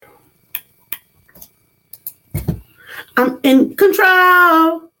I'm in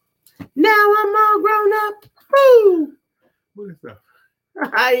control. Now I'm all grown up. Woo! What is that?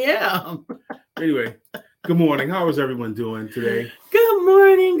 I am. Anyway, good morning. How is everyone doing today? Good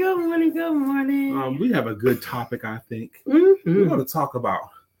morning. Good morning. Good morning. We have a good topic, I think. Mm-hmm. We're going to talk about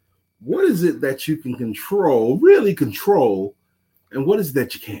what is it that you can control, really control, and what is it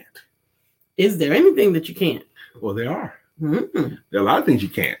that you can't? Is there anything that you can't? Well, there are. Mm-hmm. There are a lot of things you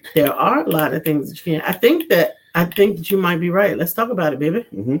can't. There are a lot of things that you can't. I think that you might be right. Let's talk about it, baby.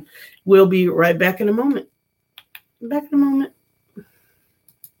 Mm-hmm. We'll be right back in a moment. Back in a moment.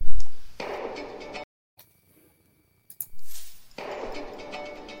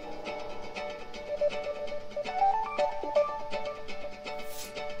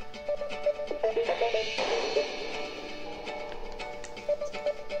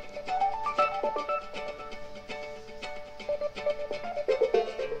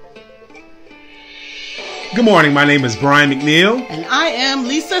 Good morning. My name is Brian McNeil. And I am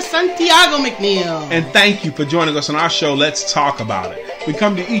Lisa Santiago McNeil. And thank you for joining us on our show, Let's Talk About It. We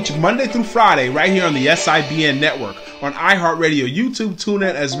come to each Monday through Friday right here on the SIBN network, on iHeartRadio, YouTube,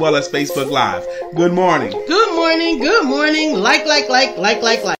 TuneIn, as well as Facebook Live. Good morning. Good morning. Good morning. Like.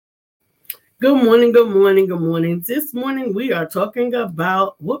 Good morning. Good morning. Good morning. This morning we are talking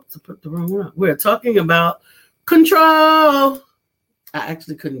about, whoops, I put the wrong one up. We're talking about control. I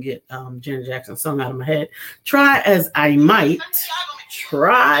actually couldn't get Janet Jackson's song out of my head. Try as I might.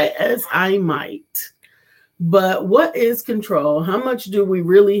 But what is control? How much do we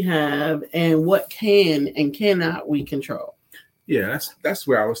really have? And what can and cannot we control? Yeah, that's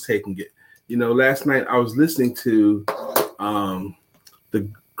where I was taking it. You know, last night I was listening to an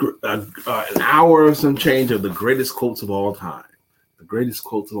hour or some change of the greatest quotes of all time. The greatest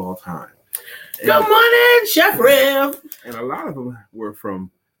quotes of all time. Good morning, Chef Rev. And a lot of them were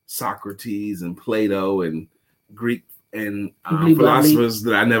from Socrates and Plato and Greek and philosophers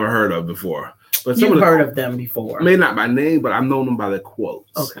that I never heard of before. But You've heard of them before. Maybe not by name, but I've known them by their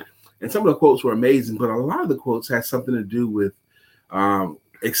quotes. Okay. And some of the quotes were amazing, but a lot of the quotes had something to do with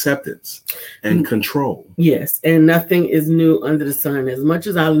acceptance and control. Yes, and nothing is new under the sun. As much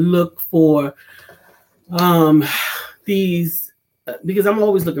as I look for these, because I'm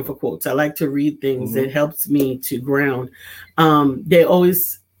always looking for quotes. I like to read things. It helps me to ground. They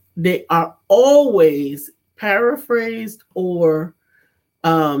are always paraphrased or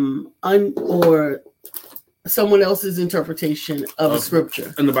someone else's interpretation of a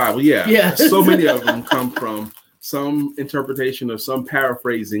scripture in the Bible. Yeah. Yes. So many of them come from some interpretation or some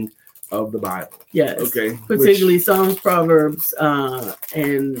paraphrasing of the Bible. Yes. Okay. Particularly Psalms, Proverbs,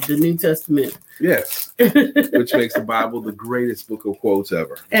 and the New Testament. Yes. Which makes the Bible the greatest book of quotes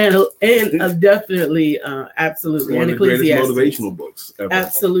ever. And definitely, absolutely. One of the greatest motivational books ever.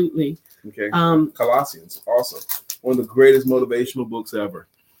 Absolutely. Okay. Colossians, also one of the greatest motivational books ever.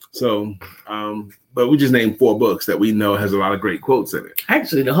 So, but we just named 4 books that we know has a lot of great quotes in it.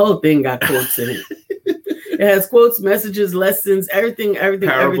 Actually, the whole thing got quotes in it. It has quotes, messages, lessons, everything,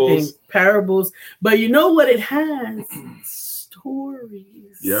 parables. But you know what it has?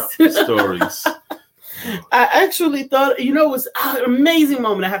 Stories. Yeah, stories. I actually thought, it was an amazing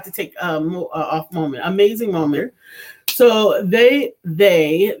moment. I have to take off moment. Amazing moment. So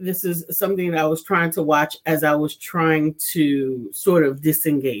this is something that I was trying to watch as I was trying to sort of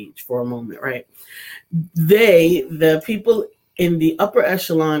disengage for a moment, right? The people in the upper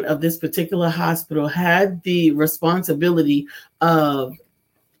echelon of this particular hospital had the responsibility of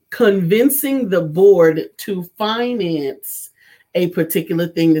convincing the board to finance a particular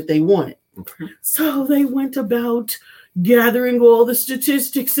thing that they wanted. Okay. So they went about gathering all the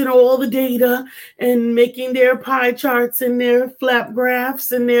statistics and all the data and making their pie charts and their flap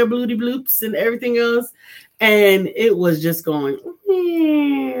graphs and their bloody bloops and everything else. And it was just going,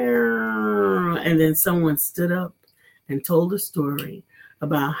 and then someone stood up and told a story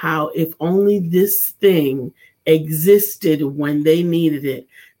about how if only this thing existed when they needed it,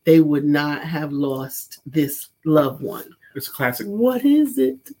 they would not have lost this loved one. It's a classic. What is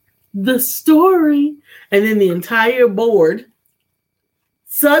it? The story. And then the entire board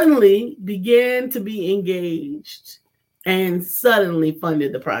suddenly began to be engaged and suddenly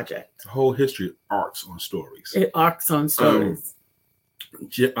funded the project. The whole history arcs on stories. It arcs on stories.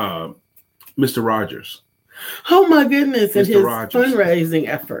 Mr. Rogers. Oh my goodness. And Mr. his Rogers. fundraising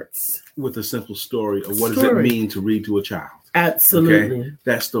efforts. With a simple story of what does it mean to read to a child? Absolutely. Okay?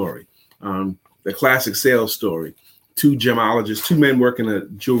 That story. The classic sales story. 2 gemologists, 2 men work in a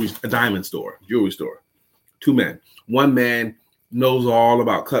diamond store, jewelry store. 2 men. One man knows all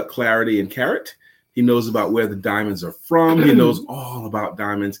about cut, clarity, and carat. He knows about where the diamonds are from. He knows all about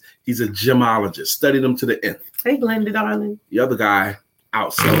diamonds. He's a gemologist, studied them to the nth. Hey, Glenda, darling. The other guy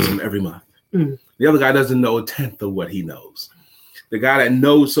outsells him every month. The other guy doesn't know a tenth of what he knows. The guy that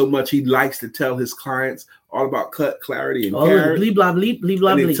knows so much, he likes to tell his clients all about clarity and carrot. Bleep, blah, bleep, bleep,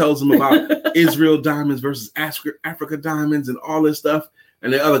 blah, bleep. And he tells them about Israel diamonds versus Africa diamonds and all this stuff.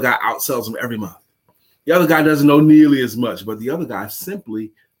 And the other guy outsells him every month. The other guy doesn't know nearly as much, but the other guy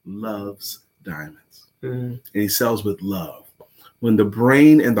simply loves diamonds. And he sells with love. When the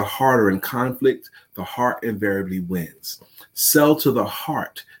brain and the heart are in conflict, the heart invariably wins. Sell to the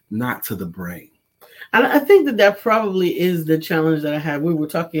heart, not to the brain. I think that probably is the challenge that I had. We were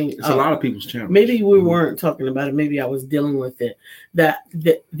talking. It's a lot of people's challenge. Maybe we weren't talking about it. Maybe I was dealing with it. That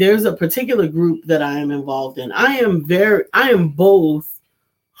there's a particular group that I am involved in. I am both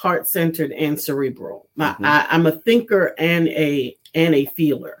heart-centered and cerebral. I'm a thinker and a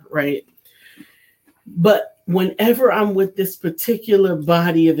feeler, right? But whenever I'm with this particular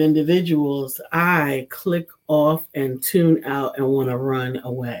body of individuals, I click off and tune out and want to run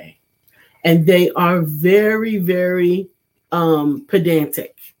away. And they are very, very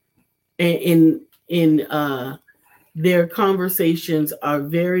pedantic. In their conversations are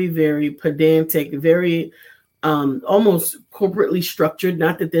very, very pedantic, very almost corporately structured.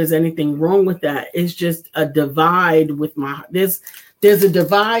 Not that there's anything wrong with that. It's just a divide with there's a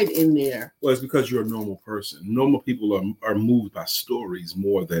divide in there. Well, it's because you're a normal person. Normal people are moved by stories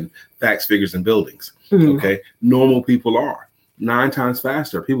more than facts, figures, and buildings. Okay? Normal people are. 9 times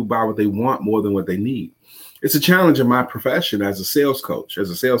faster. People buy what they want more than what they need. It's a challenge in my profession as a sales coach,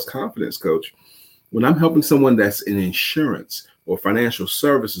 as a sales confidence coach. When I'm helping someone that's in insurance or financial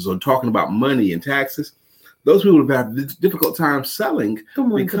services or talking about money and taxes, those people have a difficult time selling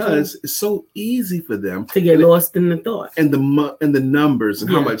because it's so easy for them to get lost in the thought and the numbers and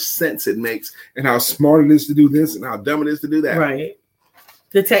how much sense it makes and how smart it is to do this and how dumb it is to do that. Right.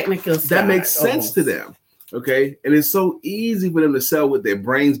 The technical stuff. That makes sense to them. Okay. And it's so easy for them to sell with their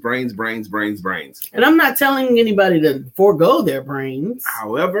brains. And I'm not telling anybody to forego their brains.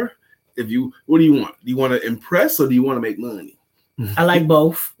 However, what do you want? Do you want to impress or do you want to make money? I like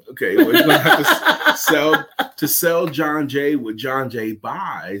both. Okay. Well, you're going to have to sell John Jay what John Jay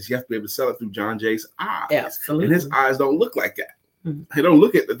buys. You have to be able to sell it through John Jay's eyes. Absolutely. And his eyes don't look like that. They don't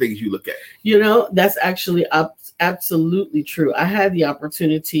look at the things you look at. That's actually absolutely true. I had the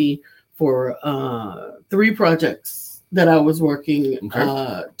opportunity for 3 projects that I was working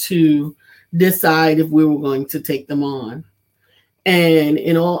to decide if we were going to take them on. And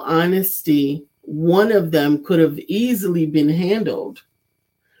in all honesty, one of them could have easily been handled,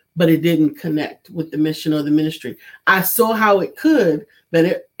 but it didn't connect with the mission or the ministry. I saw how it could,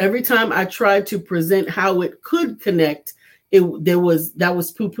 but every time I tried to present how it could connect, that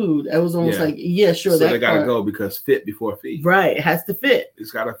was poo-pooed. I was almost like, yeah, sure. So they got to go because fit before feed. Right. It has to fit.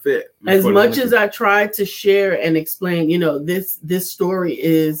 It's got to fit. As much as I tried to share and explain, this story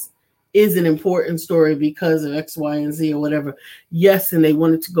is an important story because of X, Y, and Z or whatever. Yes. And they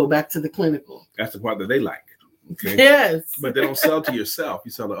wanted to go back to the clinical. That's the part that they like. Okay? Yes. But they don't sell to yourself.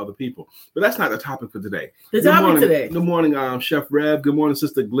 You sell to other people. But that's not the topic for today. Good morning, Chef Rev. Good morning,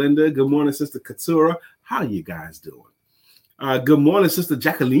 Sister Glenda. Good morning, Sister Katsura. How are you guys doing? Good morning, Sister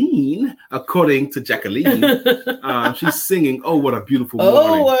Jacqueline. According to Jacqueline, she's singing, "Oh, what a beautiful morning."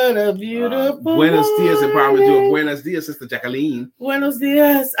 Oh, what a beautiful Buenos dias, and probably doing Buenos dias, Sister Jacqueline. Buenos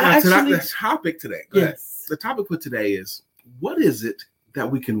dias. The topic today. Yes. The topic for today is, what is it that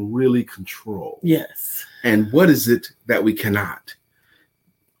we can really control? Yes. And what is it that we cannot?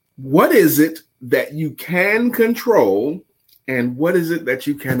 What is it that you can control? And what is it that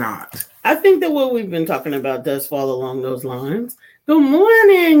you cannot? I think that what we've been talking about does fall along those lines. Good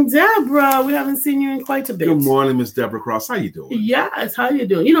morning, Deborah. We haven't seen you in quite a bit. Good morning, Miss Deborah Cross. How you doing? Yes, how you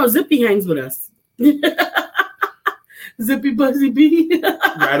doing? Zippy hangs with us. Zippy Buzzy B.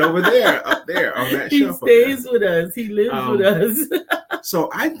 Right over there, up there on that shelf. He stays with us. He lives with us. So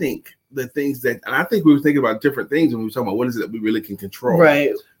I think the things that, and I think we were thinking about different things when we were talking about what is it that we really can control.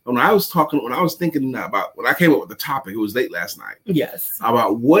 Right. When I was thinking about, when I came up with the topic, it was late last night. Yes.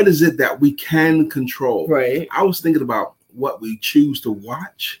 About what is it that we can control. Right. I was thinking about what we choose to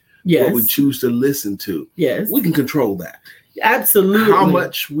watch. Yes. What we choose to listen to. Yes. We can control that. Absolutely. How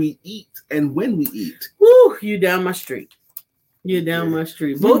much we eat and when we eat. Woo, you down my street. You're down my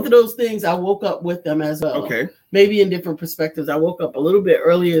street. Both of those things, I woke up with them as well. Okay. Maybe in different perspectives. I woke up a little bit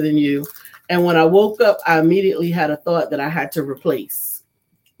earlier than you. And when I woke up, I immediately had a thought that I had to replace.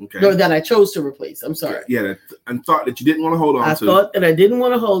 Okay. Or that I chose to replace. I'm sorry. Yeah, and thought that you didn't want to hold on to. I thought that I didn't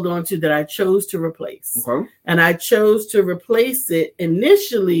want to hold on to, that I chose to replace. Okay. And I chose to replace it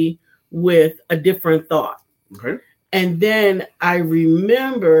initially with a different thought. Okay. And then I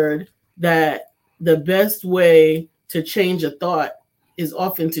remembered that the best way to change a thought is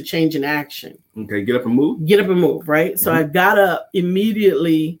often to change an action. Okay, get up and move. Get up and move, right? So I got up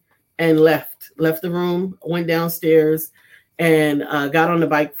immediately and left the room, went downstairs and got on the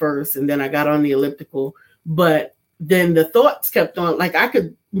bike first. And then I got on the elliptical. But then the thoughts kept on, like I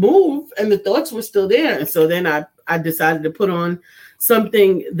could move and the thoughts were still there. And so then I decided to put on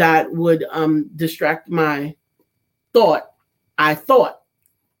something that would distract my thought. I thought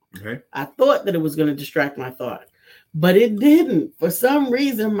that it was going to distract my thought, but it didn't. For some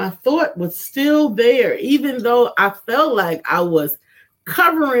reason, my thought was still there, even though I felt like I was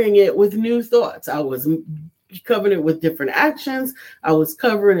covering it with new thoughts. I was covering it with different actions. I was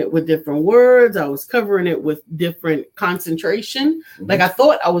covering it with different words. I was covering it with different concentration. Like I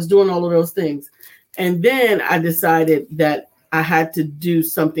thought I was doing all of those things. And then I decided that I had to do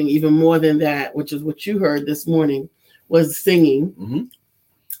something even more than that, which is what you heard this morning, was singing.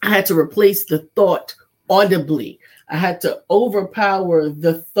 I had to replace the thought audibly. I had to overpower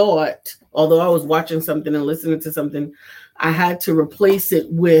the thought. Although I was watching something and listening to something, I had to replace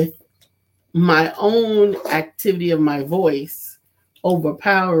it with my own activity of my voice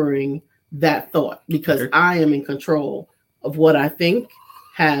overpowering that thought, because I am in control of what I think,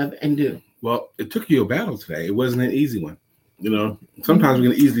 have, and do. Well, it took you a battle today. It wasn't an easy one. You know, sometimes we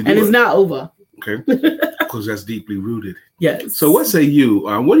can easily do it. And it's not over. Okay. Because that's deeply rooted. Yes. So what say you?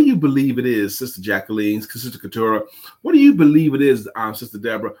 What do you believe it is, Sister Jacqueline, Sister Keturah? What do you believe it is, Sister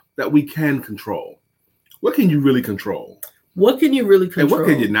Deborah, that we can control? What can you really control? What can you really control? And what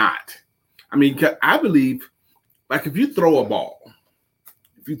can you not? I mean, I believe, like if you throw a ball,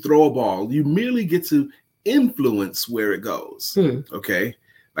 you merely get to influence where it goes. Okay.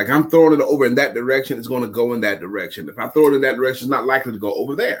 Like I'm throwing it over in that direction, it's going to go in that direction. If I throw it in that direction, it's not likely to go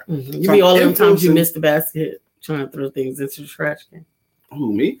over there. You mean all the times you missed the basket trying to throw things into the trash can?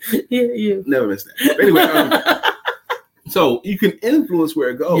 Who, me? Yeah, you. Never missed that. But anyway, so you can influence where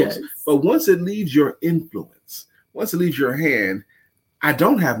it goes. But once it leaves your influence, once it leaves your hand, I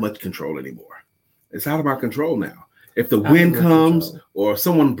don't have much control anymore. It's out of my control now. If the wind comes or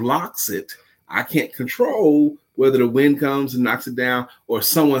someone blocks it, I can't control whether the wind comes and knocks it down or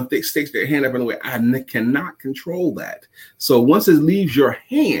someone sticks their hand up in the way. I cannot control that. So once it leaves your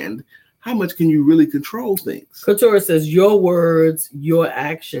hand, how much can you really control things? Keturah says your words, your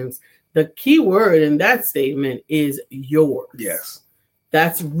actions. The key word in that statement is yours. Yes.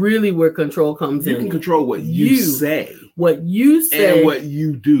 That's really where control comes in. You can control what you say. What you say. And what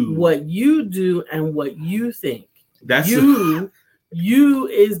you do. What you do and what you think. That's you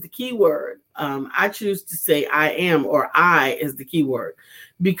is the key word. I choose to say I am, or I is the key word,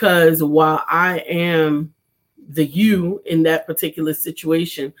 because while I am the you in that particular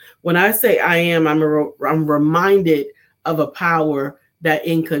situation, when I say I am, I'm reminded of a power that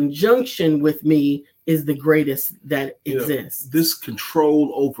in conjunction with me is the greatest that exists. This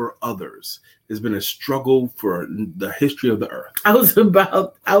control over others has been a struggle for the history of the earth. I was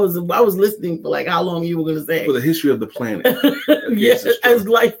listening for like how long you were going to say. For the history of the planet. Yes, as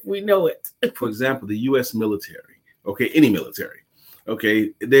life we know it. For example, the U.S. military, any military,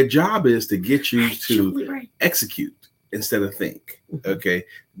 their job is to get you to execute instead of think,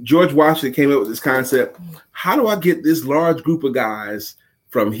 George Washington came up with this concept. How do I get this large group of guys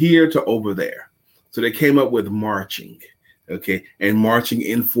from here to over there? So they came up with marching, and marching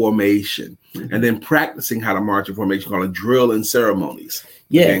in formation, and then practicing how to march in formation, called a drill and ceremonies.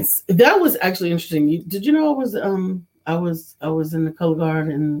 Yes, that was actually interesting. Did you know I was in the color guard,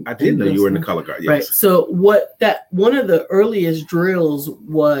 and I did know you were in the color guard. Yes. Right. So one of the earliest drills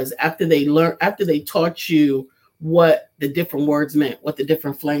was after they taught you what the different words meant, what the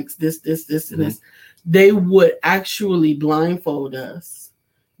different flanks, this, and this, they would actually blindfold us.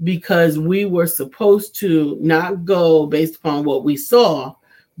 Because we were supposed to not go based upon what we saw,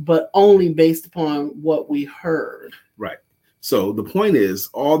 but only based upon what we heard. Right. So the point is,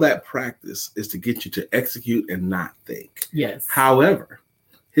 all that practice is to get you to execute and not think. Yes. However,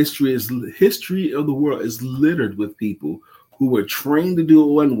 history of the world is littered with people who were trained to do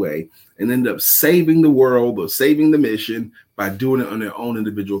it one way and end up saving the world or saving the mission by doing it on their own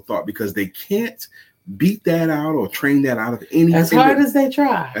individual thought, because they can't beat that out or train that out of any. As hard as they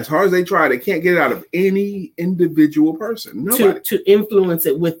try, they can't get it out of any individual person. To influence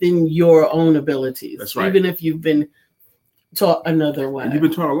it within your own abilities. That's right. Even if you've been taught another way. And you've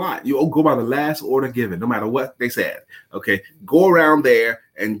been taught a lot. You go by the last order given, no matter what they said. Go around there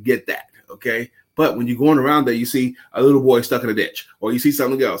and get that. But when you're going around there, you see a little boy stuck in a ditch, or you see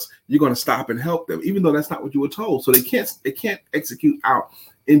something else, you're going to stop and help them, even though that's not what you were told. So they can't execute out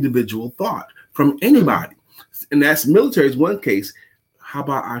individual thought from anybody. And that's military is one case. How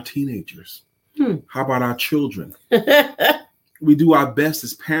about our teenagers? How about our children? We do our best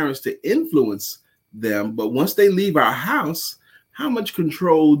as parents to influence them, but once they leave our house, how much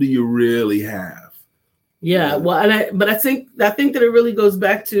control do you really have? Yeah, well, I think that it really goes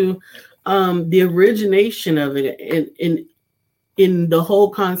back to the origination of it in the whole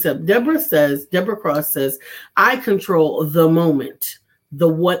concept. Deborah Cross says, I control the moment, the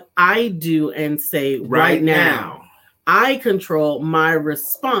what I do and say right now. I control my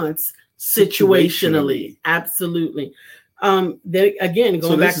response situationally. Absolutely. Then again,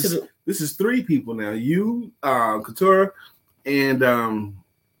 going back to this is three people now. You, Katura, and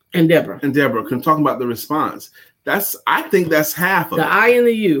Deborah. And Deborah can talk about the response. I think that's half of it. The I and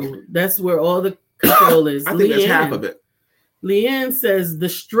the you. That's where all the control is. I think that's half of it. Leanne says the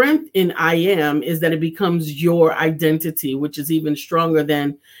strength in I am is that it becomes your identity, which is even stronger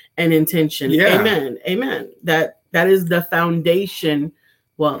than an intention. Yeah. Amen. That is the foundation.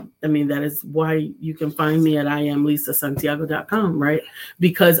 Well, I mean, that is why you can find me at IamLisaSantiago.com, right?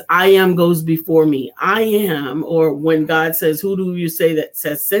 Because I am goes before me. I am, or when God says, who do you say that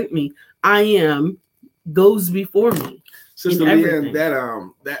says sent me? I am goes before me. Sister Leanne,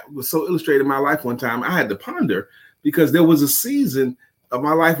 that was so illustrated in my life one time. I had to ponder because there was a season of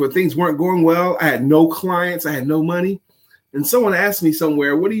my life where things weren't going well. I had no clients. I had no money. And someone asked me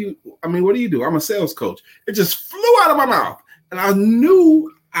somewhere, what do you do? I'm a sales coach. It just flew out of my mouth. And I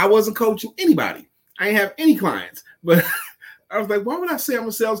knew I wasn't coaching anybody. I didn't have any clients. But I was like, why would I say I'm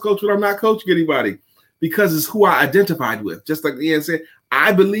a sales coach when I'm not coaching anybody? Because it's who I identified with. Just like Leanne said,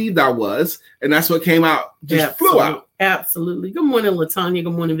 I believed I was. And that's what came out. Just flew out. Absolutely. Good morning, LaTanya.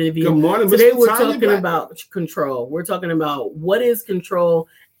 Good morning, Vivian. Good morning, Ms. Today we're Latanya talking about control. We're talking about what is control,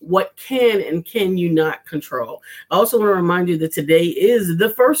 what can and can you not control. I also want to remind you that today is the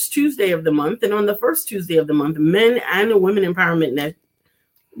first Tuesday of the month. And on the first Tuesday of the month, men and women empowerment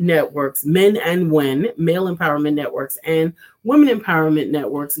networks, men and when, male empowerment networks and women empowerment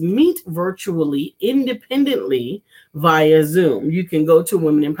networks meet virtually independently via Zoom. You can go to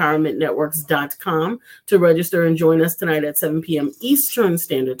womenempowermentnetworks.com to register and join us tonight at 7 p.m. Eastern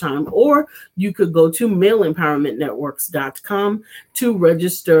Standard Time, or you could go to maleempowermentnetworks.com to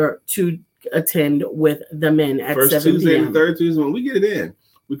register to attend with the men at first 7 Tuesday p.m. and third Tuesday. When we get it in,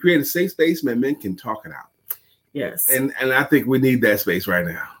 we create a safe space where men can talk it out. Yes. And I think we need that space right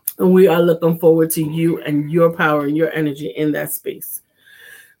now. And we are looking forward to you and your power and your energy in that space.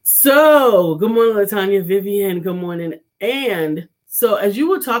 So, good morning, LaTanya, Vivian. Good morning. And so, as you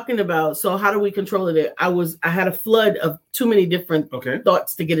were talking about, so how do we control it? I had a flood of too many different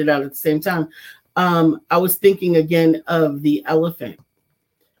thoughts to get it out at the same time. I was thinking again of the elephant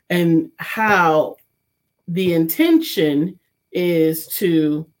and how the intention is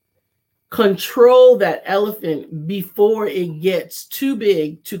to control that elephant before it gets too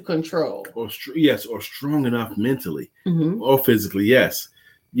big to control. Or strong enough mentally or physically. Yes.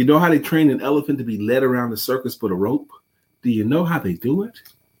 You know how they train an elephant to be led around the circus with a rope? Do you know how they do it?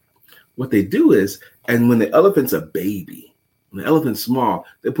 What they do is, and when the elephant's a baby, when the elephant's small,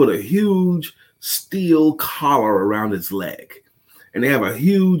 they put a huge steel collar around its leg. And they have a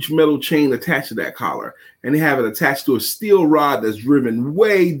huge metal chain attached to that collar. And they have it attached to a steel rod that's driven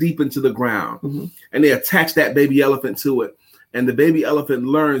way deep into the ground. And they attach that baby elephant to it. And the baby elephant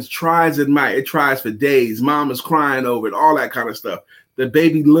tries and might. It tries for days. Mom is crying over it, all that kind of stuff. The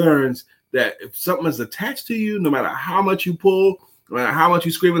baby learns that if something is attached to you, no matter how much you pull, no matter how much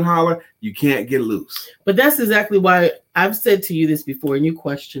you scream and holler, you can't get loose. But that's exactly why I've said to you this before, and you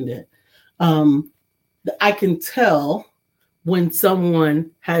questioned it. I can tell when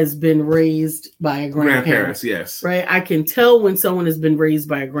someone has been raised by a grandparent. Grandparents, yes. Right? I can tell when someone has been raised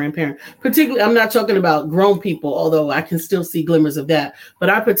by a grandparent. Particularly, I'm not talking about grown people, although I can still see glimmers of that.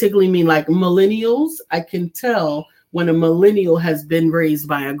 But I particularly mean like millennials. I can tell when a millennial has been raised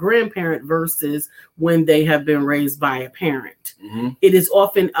by a grandparent versus when they have been raised by a parent. It is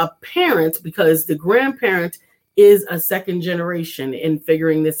often a parent because the grandparent is a second generation in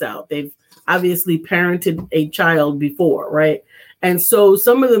figuring this out. They've obviously parented a child before, right? And so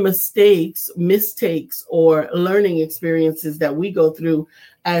some of the mistakes, or learning experiences that we go through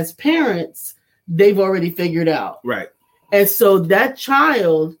as parents, they've already figured out. Right. And so that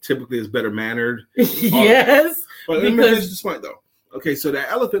child typically is better mannered. Yes. But let me finish this point though. Okay, so that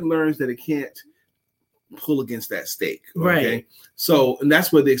elephant learns that it can't pull against that stake. Okay. Right. So, and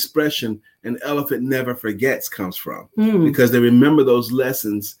that's where the expression "an elephant never forgets" comes from, because they remember those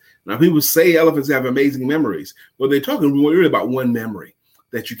lessons. Now, people say elephants have amazing memories. Well, they're talking really about one memory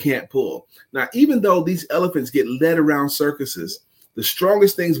that you can't pull. Now, even though these elephants get led around circuses The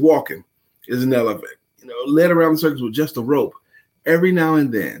strongest things walking is an elephant. Led around the circus with just a rope. Every now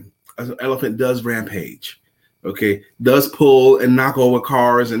and then, an elephant does rampage. Okay, does pull and knock over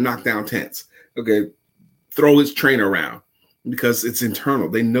cars and knock down tents. Okay, throw its trainer around because it's internal.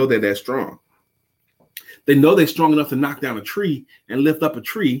 They know that they're strong. They know they're strong enough to knock down a tree and lift up a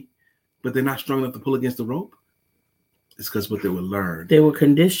tree, but they're not strong enough to pull against the rope. It's because what they were learned. They were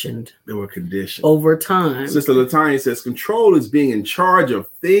conditioned. They were conditioned. Over time. Sister Latanya says, control is being in charge of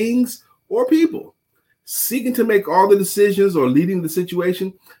things or people. Seeking to make all the decisions or leading the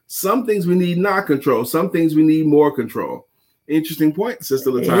situation. Some things we need not control. Some things we need more control. Interesting point,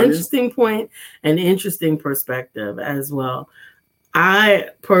 Sister Latanya. Interesting point and interesting perspective as well. I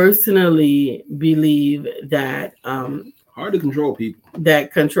personally believe that hard to control people.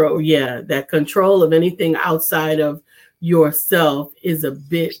 That control of anything outside of yourself is a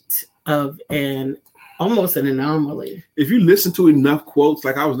bit of almost an anomaly. If you listen to enough quotes,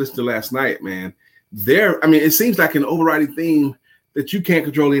 like I was listening to last night, man, it seems like an overriding theme that you can't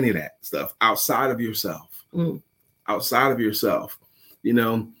control any of that stuff outside of yourself. Outside of yourself,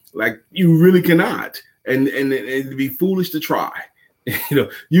 like you really cannot, and it'd be foolish to try.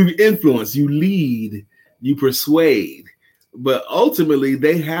 You influence, you lead, you persuade, but ultimately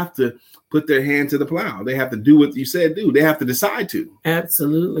they have to put their hand to the plow. They have to do what you said do. They have to decide to.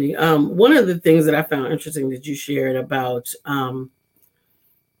 Absolutely. One of the things that I found interesting that you shared about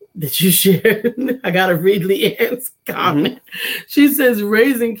I gotta read Leanne's comment. She says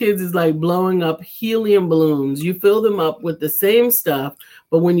raising kids is like blowing up helium balloons. You fill them up with the same stuff,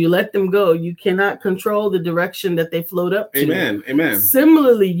 but when you let them go, you cannot control the direction that they float up to. Amen.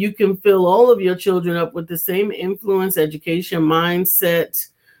 Similarly, you can fill all of your children up with the same influence, education, mindset,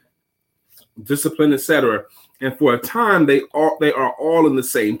 discipline, etc. And for a time, they are all in the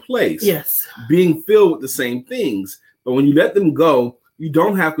same place. Yes, being filled with the same things. But when you let them go, you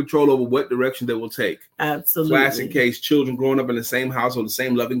don't have control over what direction they will take. Absolutely. Classic case, children growing up in the same household, the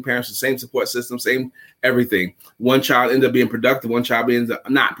same loving parents, the same support system, same everything. One child ends up being productive, one child ends up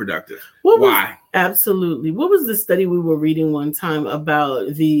not productive. Why? Absolutely. What was the study we were reading one time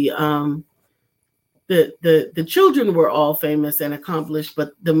about the children were all famous and accomplished,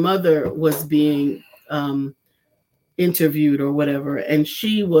 but the mother was being interviewed or whatever, and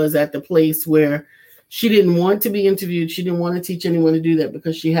she was at the place where she didn't want to be interviewed. She didn't want to teach anyone to do that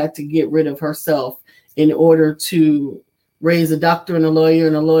because she had to get rid of herself in order to raise a doctor and a lawyer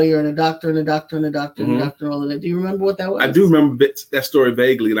and a lawyer and a doctor and a doctor and a doctor and a doctor and all of that. Do you remember what that was? I do remember that story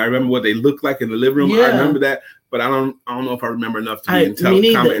vaguely, and I remember what they looked like in the living room. Yeah. I remember that, but I don't know if I remember enough to be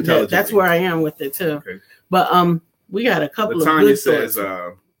intelligent. That's where I am with it too. Okay. But we got a couple of good says,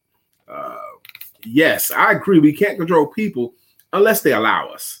 yes, I agree. We can't control people unless they allow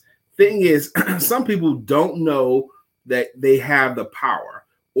us. Thing is, some people don't know that they have the power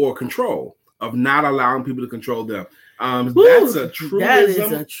or control of not allowing people to control them. That's a truism. That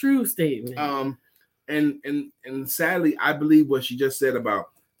is a true statement. And sadly, I believe what she just said about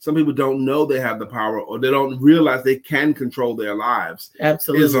some people don't know they have the power or they don't realize they can control their lives.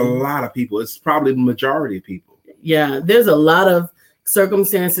 Absolutely. There's a lot of people. It's probably the majority of people. Yeah, there's a lot of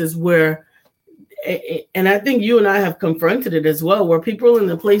circumstances where, and I think you and I have confronted it as well, where people are in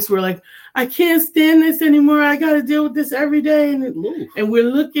the place where like, I can't stand this anymore. I got to deal with this every day. And we're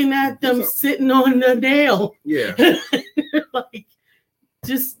looking at them sitting on the nail. Yeah. Like,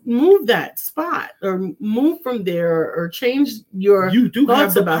 just move that spot or move from there or change your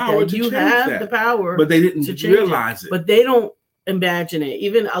thoughts about that. You have the power. But they didn't realize it. But they don't imagine it.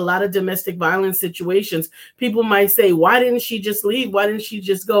 Even a lot of domestic violence situations, people might say, why didn't she just leave? Why didn't she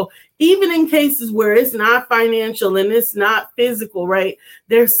just go? Even in cases where it's not financial and it's not physical, right?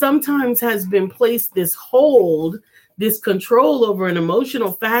 There sometimes has been placed this hold, this control over an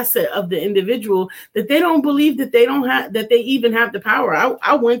emotional facet of the individual that they don't believe that they don't have, that they even have the power.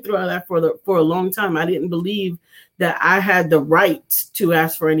 I went through all that for a long time. I didn't believe that I had the right to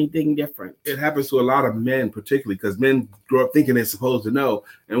ask for anything different. It happens to a lot of men, particularly because men grow up thinking they're supposed to know.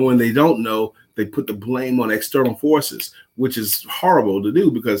 And when they don't know, they put the blame on external forces, which is horrible to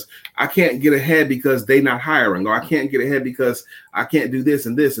do because I can't get ahead because they're not hiring, or I can't get ahead because I can't do this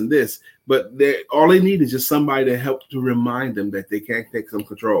and this and this. But all they need is just somebody to help to remind them that they can't take some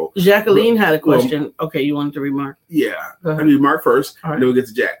control. Jacqueline had a question. Okay, you wanted to remark? Yeah. I need to remark first, and then we'll get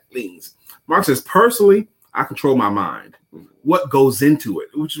to Jacqueline's. Mark says, personally, I control my mind. What goes into it,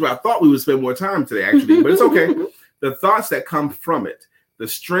 which is what I thought we would spend more time today, actually, but it's okay. The thoughts that come from it, the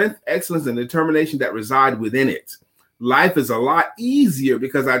strength, excellence, and determination that reside within it. Life is a lot easier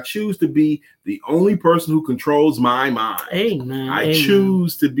because I choose to be the only person who controls my mind. Amen. I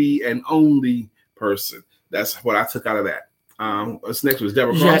choose to be an only person. That's what I took out of that. What's next was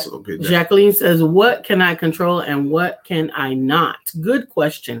Deborah Cross. Okay, Jacqueline says, what can I control and what can I not? Good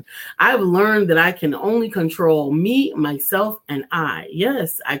question. I've learned that I can only control me, myself, and I.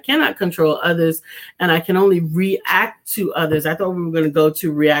 Yes, I cannot control others, and I can only react to others. I thought we were going to go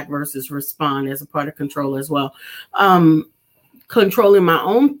to react versus respond as a part of control as well. Controlling my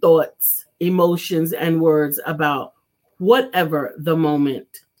own thoughts, emotions, and words about whatever the moment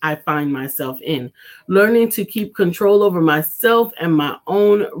I find myself in. Learning to keep control over myself and my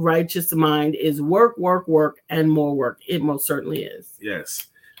own righteous mind is work, and more work. It most certainly is. Yes.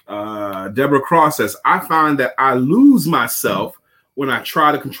 Deborah Cross says, I find that I lose myself when I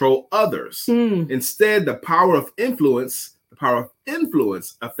try to control others. Instead, the power of influence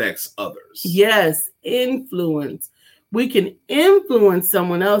affects others. Yes, influence. We can influence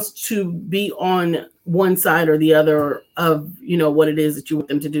someone else to be on one side or the other of, what it is that you want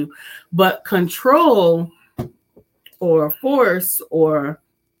them to do. But control or force or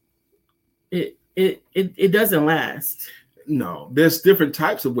it doesn't last. No, there's different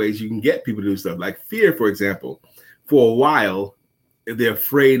types of ways you can get people to do stuff. Like fear, for example. For a while, they're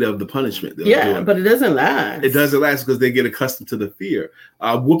afraid of the punishment. Yeah, but it doesn't last. It doesn't last because they get accustomed to the fear.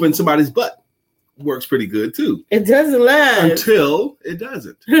 Whooping somebody's butt works pretty good too. It doesn't last until it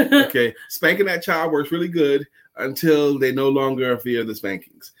doesn't. Okay, spanking that child works really good until they no longer fear the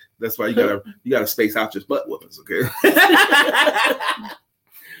spankings. That's why you gotta space out your butt whoopings. Okay.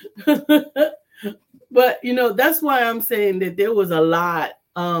 But that's why I'm saying that there was a lot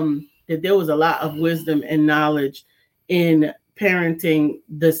of wisdom and knowledge in parenting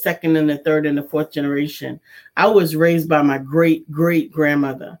the second and the third and the fourth generation. I was raised by my great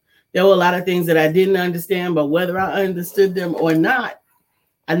grandmother. There were a lot of things that I didn't understand, but whether I understood them or not,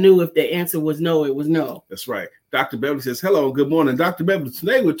 I knew if the answer was no, it was no. That's right. Dr. Beverly says, hello, good morning. Dr. Beverly,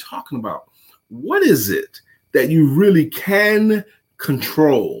 today we're talking about what is it that you really can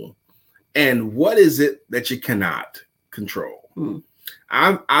control and what is it that you cannot control?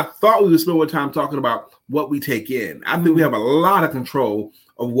 I thought we would spend more time talking about what we take in. I think we have a lot of control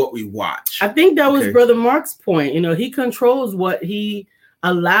of what we watch. I think that was Brother Mark's point. He controls what he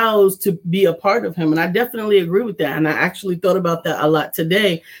allows to be a part of him. And I definitely agree with that. And I actually thought about that a lot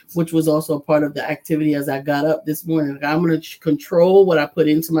today, which was also a part of the activity as I got up this morning. Like, I'm going to control what I put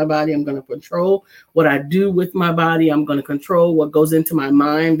into my body. I'm going to control what I do with my body. I'm going to control what goes into my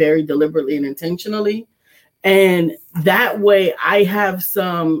mind very deliberately and intentionally. And that way I have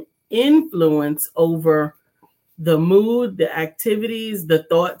some influence over the mood, the activities, the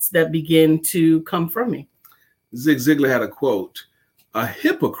thoughts that begin to come from me. Zig Ziglar had a quote. A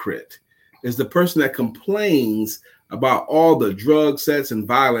hypocrite is the person that complains about all the drug, sex, and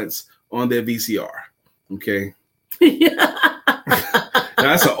violence on their VCR. Okay. Yeah.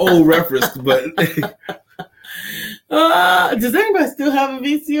 That's an old reference, but does anybody still have a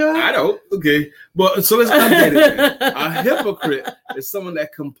VCR? I don't. Okay. But so let's update it. A hypocrite is someone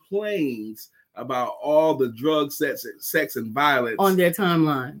that complains about all the drug, sex, and violence on their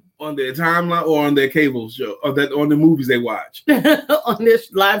timeline. On their timeline or on their cable show, or that on the movies they watch. On their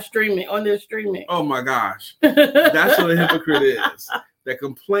live streaming, on their streaming. Oh my gosh. That's what a hypocrite is. That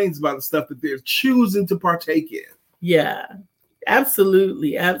complains about the stuff that they're choosing to partake in. Yeah.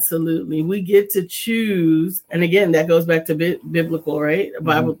 Absolutely. Absolutely. We get to choose. And again, that goes back to biblical, right? The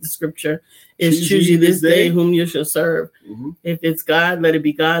Bible, the scripture is choose you this day whom you shall serve. If it's God, let it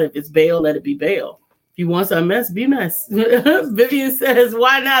be God. If it's Baal, let it be Baal. If you want some mess, be mess. Vivian says,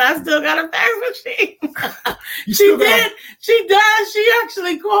 why not? I still got a fax machine. She did. She does. She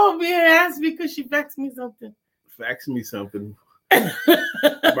actually called me and asked me because she faxed me something. Fax me something.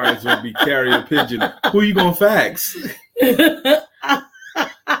 Might as well be carrier pigeon. Who you gonna fax?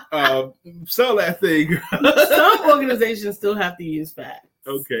 Sell that thing. Some organizations still have to use fax.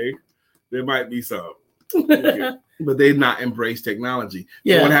 Okay, there might be some, okay. But they not embrace technology.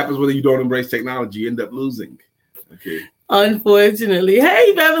 Yeah. So what happens when you don't embrace technology? You end up losing. Okay. Unfortunately.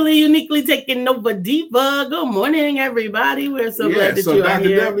 Hey, Beverly, uniquely taking over Diva. Good morning, everybody. We're so glad that you are Dr.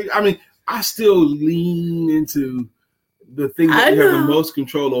 here. Beverly, I mean, I still lean into the thing that we have the most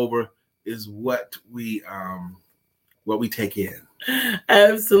control over is what we take in.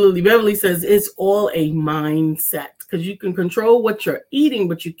 Absolutely. Beverly says it's all a mindset because you can control what you're eating,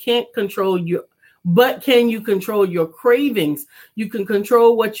 but you can't control can you control your cravings? You can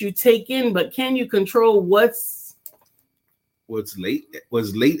control what you take in, but can you control what's late at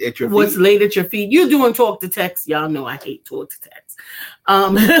your feet? What's late at your feet? You're doing talk to text. Y'all know I hate talk to text.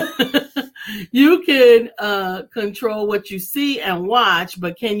 You can control what you see and watch,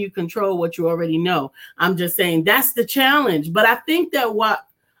 but can you control what you already know? I'm just saying that's the challenge. But I think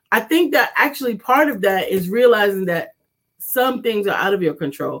that actually part of that is realizing that some things are out of your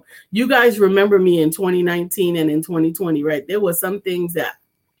control. You guys remember me in 2019 and in 2020, right? There were some things that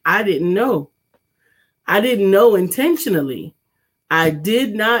I didn't know. I didn't know intentionally. I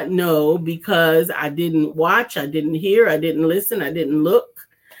did not know because I didn't watch, I didn't hear, I didn't listen, I didn't look,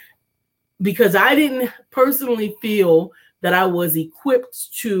 because I didn't personally feel that I was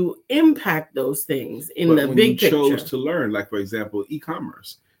equipped to impact those things in the big picture. When you chose to learn, like for example,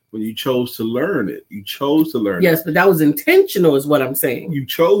 e-commerce, when you chose to learn it, you chose to learn Yes, but that was intentional is what I'm saying. You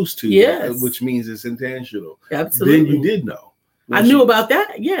chose to, yes, which means it's intentional. Absolutely. Then you did know. I knew about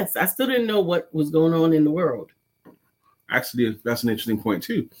that. Yes, I still didn't know what was going on in the world. Actually, that's an interesting point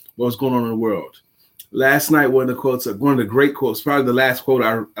too. What was going on in the world? Last night, one of the great quotes, probably the last quote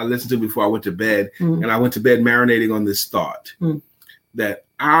I listened to before I went to bed, and I went to bed marinating on this thought that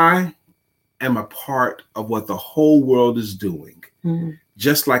I am a part of what the whole world is doing,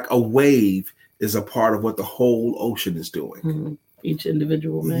 just like a wave is a part of what the whole ocean is doing. Each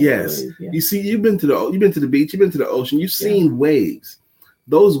individual man. Yes. Yeah. You see, you've been to the beach, you've been to the ocean, you've seen waves.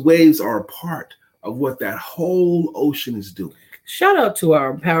 Those waves are a part of what that whole ocean is doing. Shout out to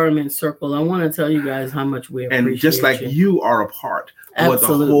our empowerment circle. I want to tell you guys how much we appreciate and just like you are a part of what the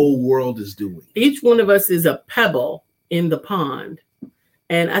whole world is doing. Each one of us is a pebble in the pond.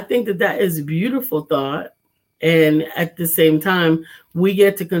 And I think that is a beautiful thought. And at the same time, we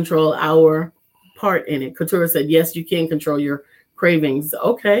get to control our part in it. Couture said, yes, you can control your cravings.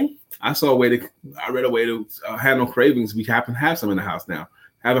 Okay. I read a way to handle cravings. We happen to have some in the house now.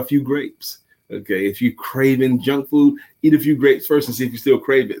 Have a few grapes. Okay, if you're craving junk food, eat a few grapes first and see if you still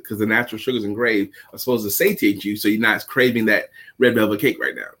crave it, because the natural sugars in grapes are supposed to satiate you, so you're not craving that red velvet cake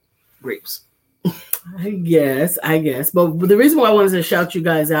right now. Grapes. I guess. But the reason why I wanted to shout you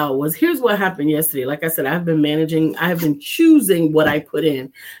guys out was here's what happened yesterday. Like I said, I've been choosing what I put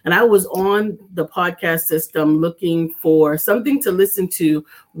in. And I was on the podcast system looking for something to listen to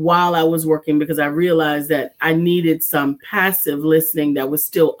while I was working, because I realized that I needed some passive listening that was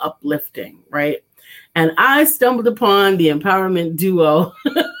still uplifting, right? And I stumbled upon the Empowerment Duo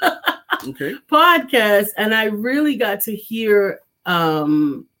podcast, and I really got to hear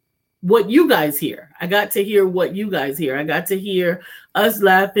what you guys hear. I got to hear what you guys hear. I got to hear us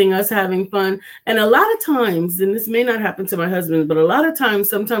laughing, us having fun. And a lot of times, and this may not happen to my husband, but a lot of times,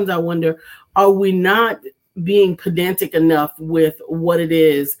 sometimes I wonder, are we not being pedantic enough with what it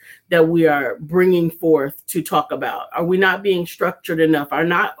is that we are bringing forth to talk about? Are we not being structured enough?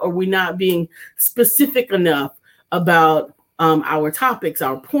 Are we not being specific enough about our topics,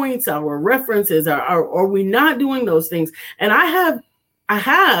 our points, our references? Are we not doing those things? And I have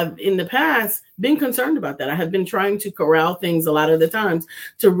in the past been concerned about that. I have been trying to corral things a lot of the times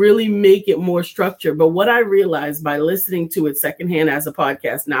to really make it more structured. But what I realized by listening to it secondhand as a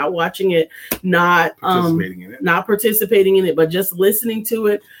podcast, not watching it, not participating in it, but just listening to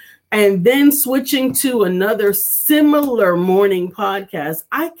it, and then switching to another similar morning podcast,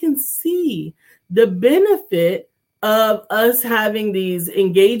 I can see the benefit of us having these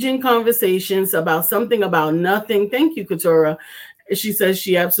engaging conversations about something about nothing. Thank you, Katura. She says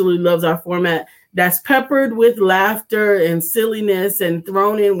she absolutely loves our format that's peppered with laughter and silliness and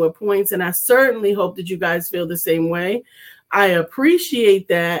thrown in with points. And I certainly hope that you guys feel the same way. I appreciate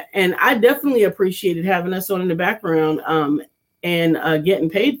that. And I definitely appreciated having us on in the background and getting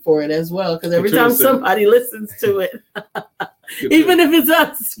paid for it as well. Because every time somebody listens to it, even if it's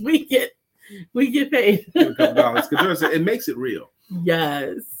us, we get paid. It makes it real.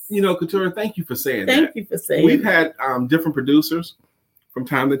 Yes. You know, Katura, thank you for saying that. Thank you for saying We've had different producers from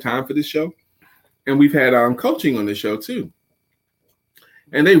time to time for this show. And we've had coaching on the show too.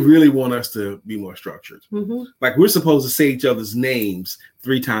 And they really want us to be more structured. Mm-hmm. Like we're supposed to say each other's names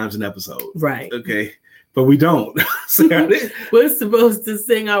 3 times an episode. Right. Okay. But we don't. We're supposed to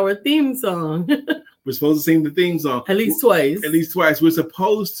sing our theme song. We're supposed to sing the theme song. At least twice. We're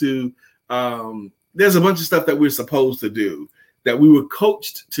supposed to, there's a bunch of stuff that we're supposed to do that we were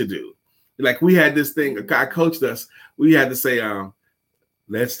coached to do. Like we had this thing, a guy coached us. We had to say,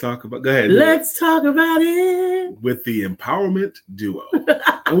 let's talk about, go ahead. Let's talk about it. With the Empowerment Duo.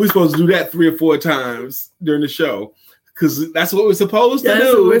 And we're supposed to do that 3 or 4 times during the show because that's what we're supposed to do.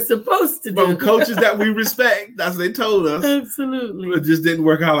 That's what we're supposed to do. From coaches that we respect. That's what they told us. Absolutely. It just didn't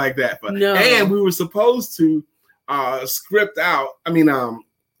work out like that. No. And we were supposed to subject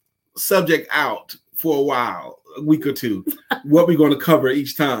out for a while, a week or 2, what we're going to cover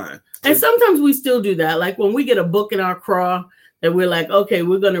each time. And sometimes we still do that. Like when we get a book in our craw and we're like, okay,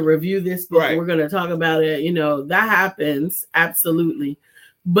 we're going to review this book. Right. We're going to talk about it. You know, that happens. Absolutely.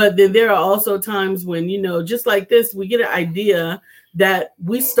 But then there are also times when, you know, just like this, we get an idea that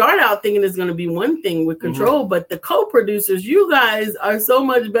we start out thinking is going to be one thing with control, but the co-producers, you guys are so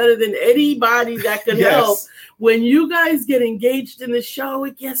much better than anybody that can help. When you guys get engaged in the show,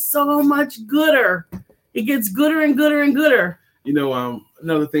 it gets so much gooder. It gets gooder and gooder and gooder. You know,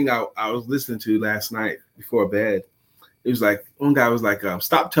 another thing I was listening to last night before bed, it was like, one guy was like,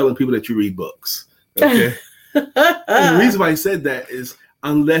 stop telling people that you read books. Okay. And the reason why he said that is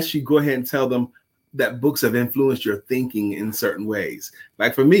unless you go ahead and tell them that books have influenced your thinking in certain ways.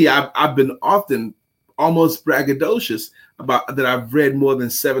 Like for me, I've been often almost braggadocious about that I've read more than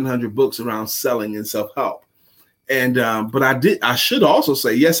 700 books around selling and self-help. And but I should also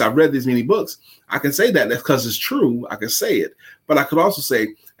say, yes, I've read these many books. I can say that that's because it's true. I can say it. But I could also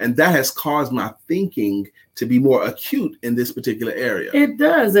say, and that has caused my thinking to be more acute in this particular area. It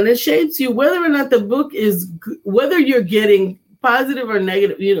does. And it shapes you, whether or not the book is, whether you're getting positive or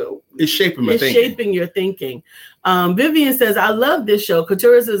negative, you know, it's shaping my thinking. Shaping your thinking. Vivian says, I love this show.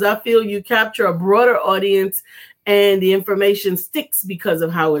 Couture says, I feel you capture a broader audience and the information sticks because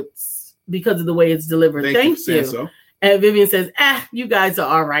of the way it's delivered. Thank you. So. And Vivian says, you guys are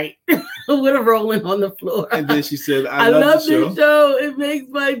all right. With a rolling on the floor. And then she said, I love this show. It makes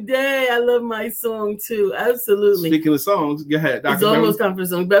my day. I love my song too. Absolutely. Speaking of songs, go ahead. Dr. It's almost time for a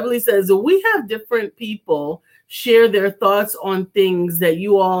song. Beverly says, we have different people share their thoughts on things that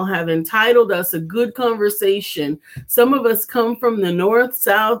you all have entitled us a good conversation. Some of us come from the north,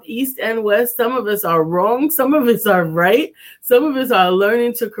 south, east, and west. Some of us are wrong. Some of us are right. Some of us are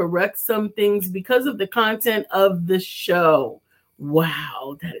learning to correct some things because of the content of the show.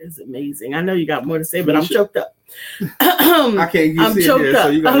 Wow, that is amazing. I know you got more to say, but I'm choked up. I can't get it here, so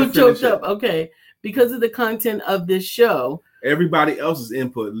you gotta I'm choked up. Okay. Because of the content of this show. Everybody else's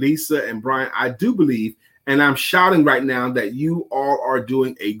input, Lisa and Brian, I do believe, and I'm shouting right now that you all are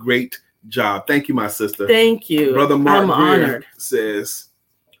doing a great job. Thank you, my sister. Thank you. Brother Mark Greer says,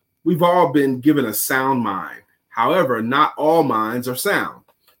 we've all been given a sound mind. However, not all minds are sound.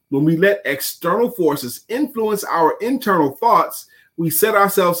 When we let external forces influence our internal thoughts, we set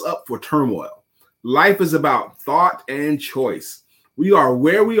ourselves up for turmoil. Life is about thought and choice. We are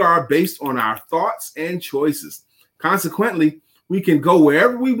where we are based on our thoughts and choices. Consequently, we can go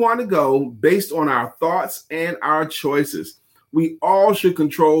wherever we want to go based on our thoughts and our choices. We all should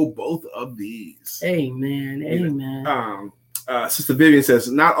control both of these. Amen. Amen. Sister Vivian says,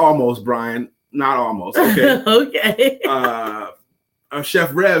 not almost, Brian. Not almost. Okay. Okay. Chef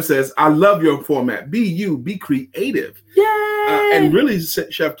Rev says, I love your format. Be you, be creative. Yay! And really,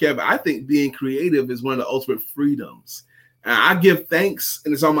 Chef Kev, I think being creative is one of the ultimate freedoms. And I give thanks,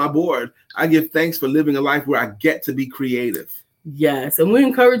 and it's on my board. I give thanks for living a life where I get to be creative. Yes. And we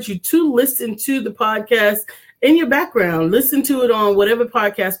encourage you to listen to the podcast in your background. Listen to it on whatever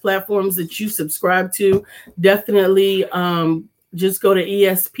podcast platforms that you subscribe to. Definitely just go to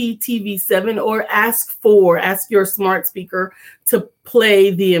ESP TV7 or ask your smart speaker to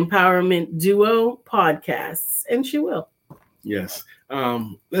play the Empowerment Duo podcasts, and she will. Yes.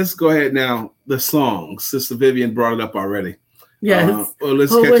 Let's go ahead now. The songs. Sister Vivian brought it up already. Yes. Well,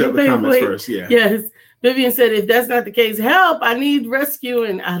 let's catch up the comments first. Yeah. Yes. Vivian said, if that's not the case, help, I need rescue.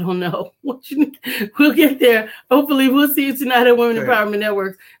 And I don't know what you need. We'll get there. Hopefully we'll see you tonight at Women Empowerment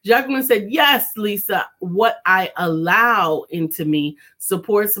Networks. Jacqueline said, yes, Lisa, what I allow into me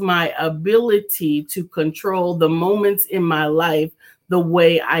supports my ability to control the moments in my life the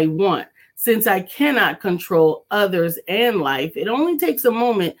way I want. Since I cannot control others and life, it only takes a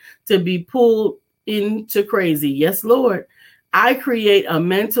moment to be pulled into crazy. Yes, Lord. I create a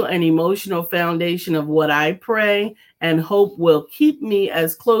mental and emotional foundation of what I pray and hope will keep me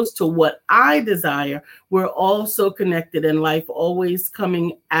as close to what I desire. We're all so connected and life always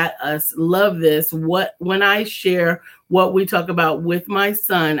coming at us. Love this. When I share what we talk about with my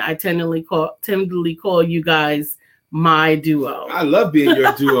son, I tenderly call you guys my duo. I love being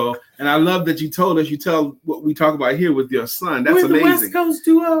your duo. And I love that you tell what we talk about here with your son. That's amazing. The West Coast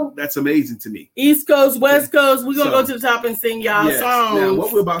duo. That's amazing to me. East Coast, West Coast. We're going to go to the top and sing y'all songs. Now,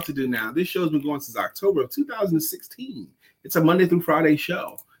 what we're about to do now, this show's been going since October of 2016. It's a Monday through Friday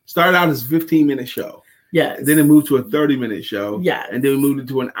show. Started out as a 15-minute show. Yes. And then it moved to a 30-minute show. Yes. And then we moved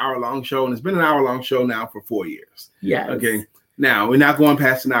into an hour-long show. And it's been an hour-long show now for 4 years. Yes. Okay. Now, we're not going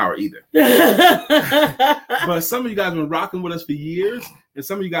past an hour either. But some of you guys have been rocking with us for years, and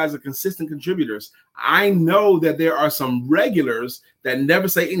some of you guys are consistent contributors. I know that there are some regulars that never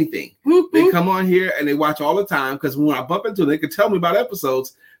say anything. Mm-hmm. They come on here and they watch all the time because when I bump into them, they can tell me about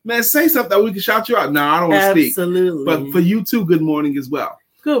episodes. Man, say something that we can shout you out. No, I don't want to speak. Absolutely. But for you too, good morning as well.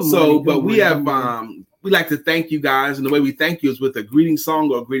 Good morning. We have we like to thank you guys, and the way we thank you is with a greeting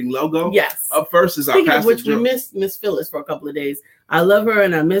song or a greeting logo. Yes. Up first is Speaking our of Pastor which, we missed Miss Phyllis for a couple of days. I love her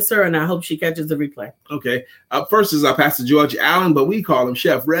and I miss her, and I hope she catches the replay. Okay. Up first is our Pastor George Allen, but we call him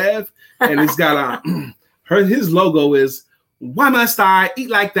Chef Rev, and he's got his logo is, why must I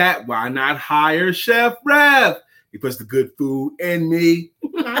eat like that? Why not hire Chef Rev? He puts the good food in me.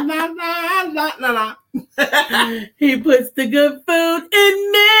 La, la, la, la, la, la. He puts the good food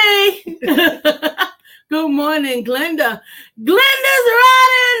in me. Good morning, Glenda. Glenda's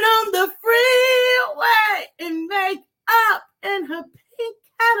riding on the freeway in makeup in her pink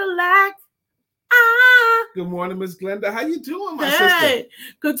Cadillac. Good morning, Miss Glenda. How you doing, my sister? Hey,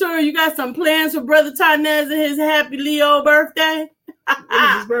 Couture, you got some plans for Brother Tarnez and his happy Leo birthday? When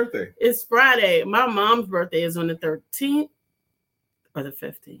is his birthday? It's Friday. My mom's birthday is on the 13th or the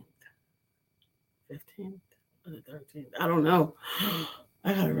 15th. 15th or the 13th. I don't know.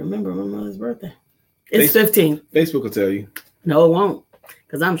 I gotta remember my mother's birthday. It's 15th. Facebook will tell you. No, it won't.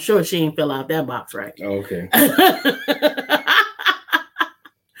 Because I'm sure she ain't fill out that box right. Oh, okay.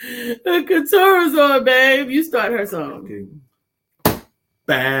 The Couture's on, babe. You start her song. Okay.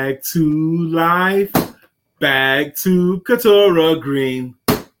 Back to life. Back to Couture Green.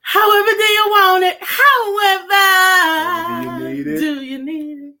 However do you want it? However do you need it? Do you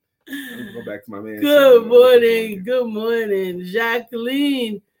need it? I'm go back to my man. Good morning. Good morning,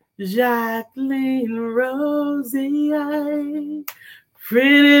 Jacqueline. Jacqueline Rosie,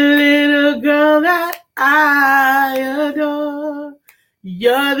 pretty little girl that I adore.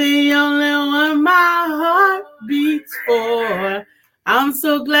 You're the only one my heart beats for. I'm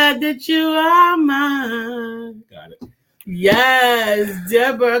so glad that you are mine. Got it. Yes,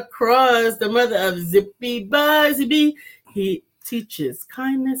 Deborah Cross, the mother of Zippy Buzzy. He teaches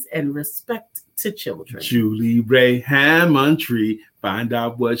kindness and respect to children. Julie Ray Hammondtree, find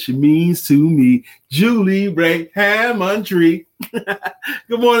out what she means to me. Julie Ray Hammondtree.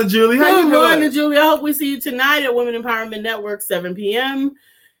 Good morning, Julie. How you doing? Good morning, Julie. I hope we see you tonight at Women Empowerment Network, 7 p.m.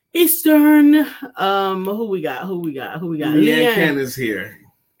 Eastern. Who we got? Leanne Candace here.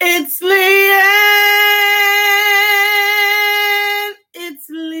 It's Leanne.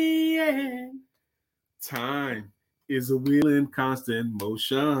 Time is a wheel in constant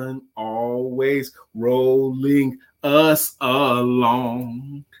motion, always rolling us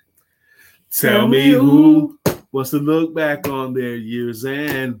along. Tell me who wants to look back on their years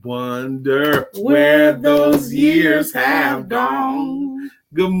and wonder where those years have gone.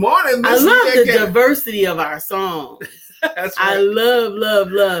 Good morning, Miss I love the diversity of our songs. That's right. I love.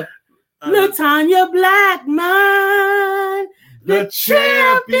 LaTanya Blackman, the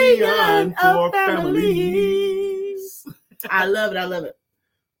champion of families. I love it.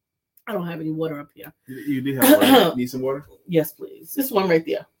 I don't have any water up here. You do have water. Need some water? Yes, please. This one right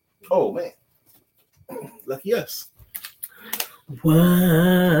there. Oh, man. Lucky us. Whoa,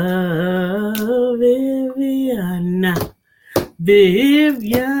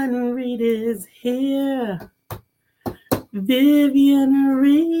 Vivian Reed is here. Vivian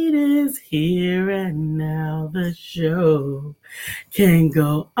Reed is here, and now the show can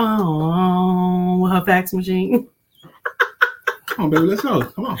go on with her fax machine. Come on, baby, let's go.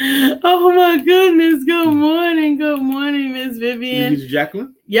 Come on. Oh my goodness. Good morning, Miss Vivian. Is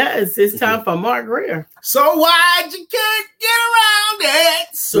Jacqueline? Yes, it's time for Mark Greer. So wide you can't get around it.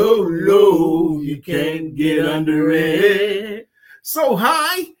 So low you can't get under it. So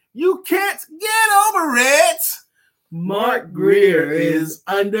high you can't get over it. Mark Greer is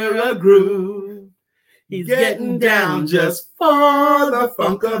under a groove. He's getting down just for the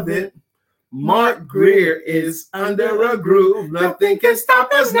funk of it. Mark Greer is under a groove. Nothing can stop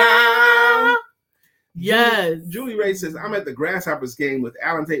us now. Yes. Julie Ray says, I'm at the Grasshoppers game with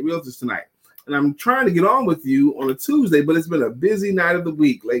Allen Tate Realtors tonight. And I'm trying to get on with you on a Tuesday, but it's been a busy night of the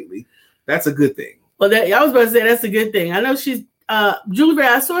week lately. That's a good thing. Well, I was about to say that's a good thing. I know she's Julie Ray,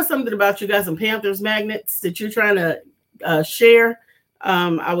 I saw something about you got some Panthers magnets that you're trying to share.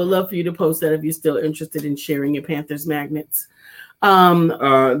 I would love for you to post that if you're still interested in sharing your Panthers magnets.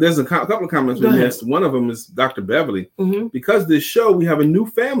 There's a couple of comments we missed. One of them is Dr. Beverly. Mm-hmm. Because this show, we have a new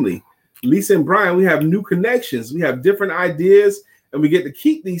family. Lisa and Brian, we have new connections. We have different ideas, and we get to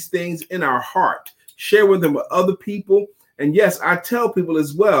keep these things in our heart, share with them with other people. And yes, I tell people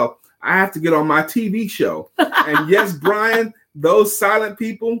as well, I have to get on my TV show. And yes, Brian, those silent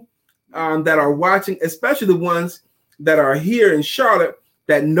people that are watching, especially the ones that are here in Charlotte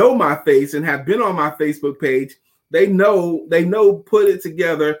that know my face and have been on my Facebook page, they know, put it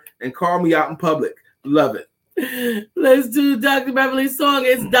together and call me out in public. Love it. Let's do Dr. Beverly's song.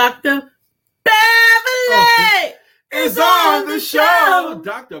 It's Dr. Beverly. is on the show.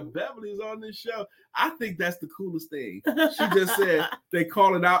 Dr. Beverly's on the show. I think that's the coolest thing. She just said they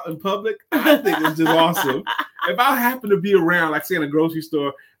call it out in public. I think it's just awesome. If I happen to be around, like say in a grocery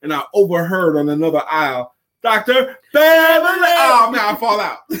store, and I overheard on another aisle, Dr. Beverly, oh man, I fall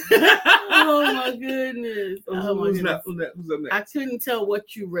out. Oh my goodness. Who's up next? I couldn't tell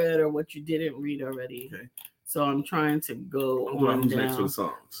what you read or what you didn't read already. Okay. So I'm trying to go on who's down. Next for the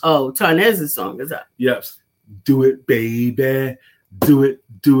songs? Oh, Tarnez's song is up. Yes. Do it, baby. Do it,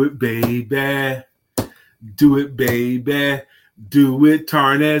 baby. Do it, baby. Do it,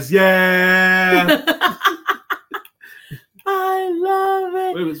 Tarnez. Yeah. I love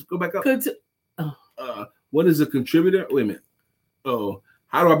it. Wait, let's go back up. What is a contributor? Wait a minute. Oh,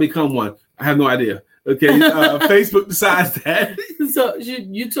 how do I become one? I have no idea. Okay, Facebook decides that. So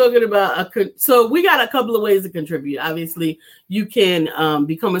you're talking about so we got a couple of ways to contribute. Obviously, you can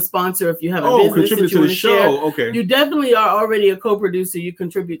become a sponsor if you have a business contribute that you to the show. Share. Okay, you definitely are already a co-producer. You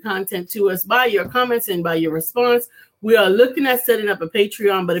contribute content to us by your comments and by your response. We are looking at setting up a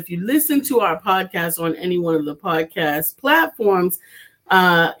Patreon, but if you listen to our podcast on any one of the podcast platforms,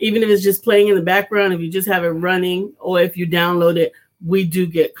 even if it's just playing in the background, if you just have it running, or if you download it, we do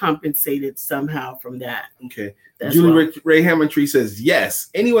get compensated somehow from that. Okay. Julie Ray Hammondtree says,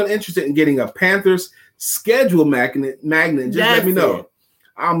 yes. Anyone interested in getting a Panthers schedule magnet, just let me know.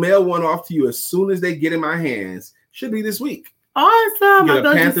 I'll mail one off to you as soon as they get in my hands. Should be this week. Awesome. Get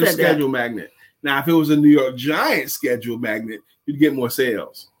a Panthers schedule magnet. Now, if it was a New York Giants schedule magnet, you'd get more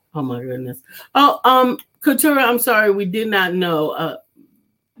sales. Oh, my goodness. Oh, Coutura, I'm sorry. We did not know.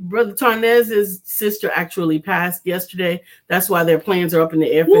 Brother Tarnez's sister actually passed yesterday. That's why their plans are up in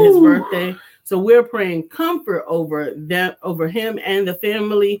the air for his birthday. So we're praying comfort over him and the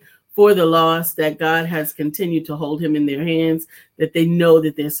family for the loss, that God has continued to hold him in their hands, that they know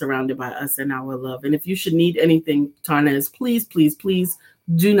that they're surrounded by us and our love. And if you should need anything, Tarnez, please, please, please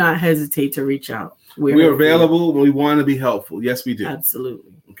do not hesitate to reach out. We're available when we want to be helpful. Yes, we do.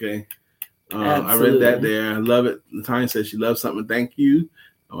 Absolutely. Okay. I read that there. I love it. Tanya says she loves something. Thank you.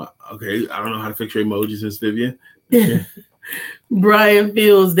 Okay, I don't know how to fix your emojis, Miss Vivian. Okay. Brian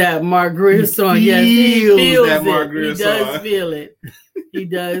feels that Mark Greer song. Yes, he feels that Mark Greer song. He does feel it. He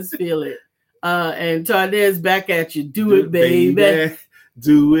does feel it. And Tarnez, back at you. Do it, baby.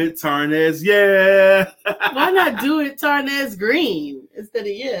 Do it, Tarnez. Yeah. Why not do it, Tarnez Green, instead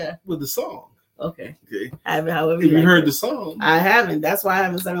of yeah? With the song. Okay. Have it however you heard the song. I haven't. That's why I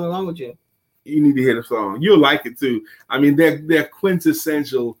haven't sung along with you. You need to hear the song. You'll like it too. I mean, they're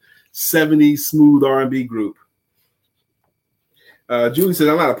quintessential 70s smooth R&B group. Julie says,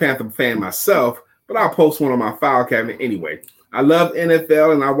 I'm not a Panther fan myself, but I'll post one on my file cabinet anyway. I love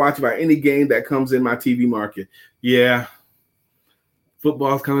NFL and I watch about any game that comes in my TV market. Yeah.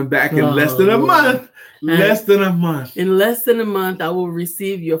 Football's coming back in less than a month. Less than a month. In less than a month, I will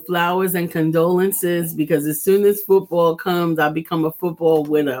receive your flowers and condolences, because as soon as football comes, I become a football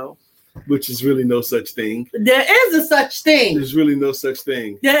widow. Which is really no such thing. There is a such thing. There's really no such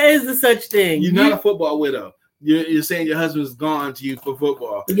thing. There is a such thing. You're not a football widow. You're saying your husband's gone to you for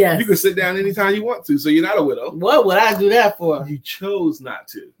football. Yes. You can sit down anytime you want to, so you're not a widow. What would I do that for? You chose not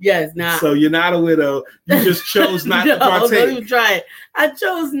to. Yes, not. So you're not a widow. You just chose not to partake. Don't even try it. I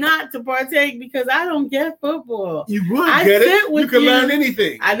chose not to partake because I don't get football. You would get it. You can learn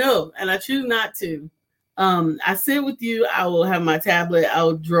anything. I know, and I choose not to. I sit with you. I will have my tablet. I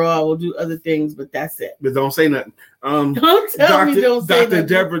will draw. I will do other things, but that's it. But don't say nothing. Don't tell me don't say nothing. Dr.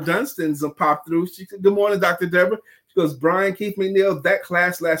 Deborah Dunstan's popped through. She said, good morning, Dr. Deborah. She goes, Brian, Keith McNeil, that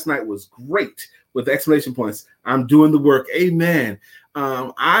class last night was great, with exclamation points. I'm doing the work. Amen.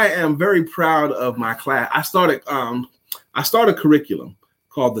 I am very proud of my class. I started a curriculum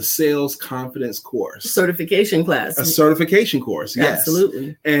called the Sales Confidence Course. Certification class. A certification course, yes.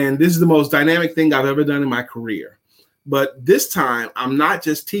 Absolutely. And this is the most dynamic thing I've ever done in my career. But this time, I'm not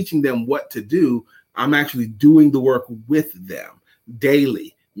just teaching them what to do. I'm actually doing the work with them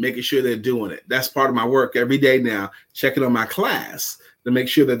daily, making sure they're doing it. That's part of my work every day now, checking on my class to make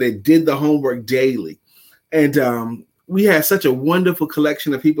sure that they did the homework daily. And we had such a wonderful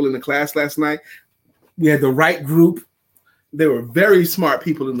collection of people in the class last night. We had the right group. There were very smart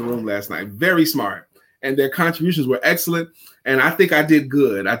people in the room last night, very smart. And their contributions were excellent. And I think I did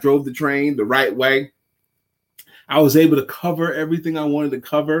good. I drove the train the right way. I was able to cover everything I wanted to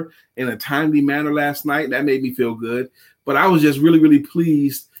cover in a timely manner last night. That made me feel good. But I was just really, really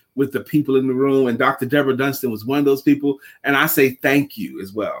pleased with the people in the room. And Dr. Deborah Dunstan was one of those people. And I say thank you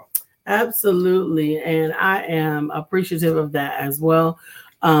as well. Absolutely. And I am appreciative of that as well.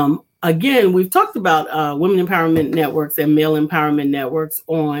 Again, we've talked about women empowerment networks and male empowerment networks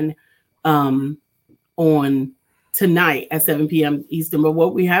on tonight at 7 p.m. Eastern. But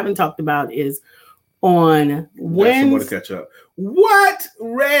what we haven't talked about is on Wednesday. To catch up. What?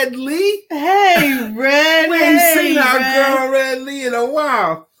 Red Lee? Hey, Red. We ain't seen our girl Red Lee in a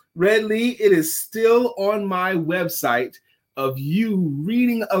while. Red Lee, it is still on my website of you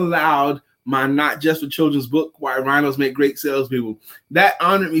reading aloud my Not Just for Children's book, Why Rhinos Make Great Salespeople. That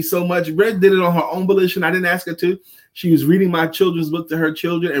honored me so much. Red did it on her own volition. I didn't ask her to. She was reading my children's book to her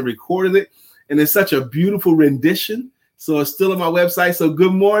children and recorded it. And it's such a beautiful rendition. So it's still on my website. So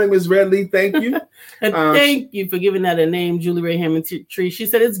good morning, Ms. Red Lee. Thank you. And thank you for giving that a name, Julie Ray Hammond Tree. She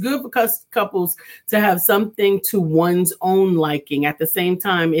said it's good for couples to have something to one's own liking. At the same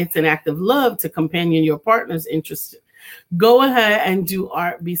time, it's an act of love to companion your partner's interests. Go ahead and do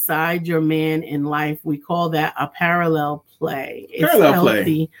art beside your man in life. We call that a parallel play. It's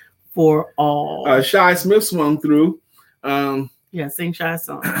healthy for all. Shy Smith swung through. Yeah, sing Shy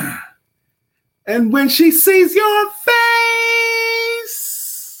song. And when she sees your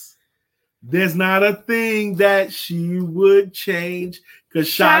face, there's not a thing that she would change, because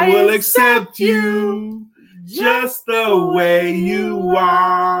Shy will accept you just the way you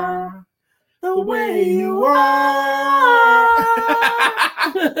are. The way you are.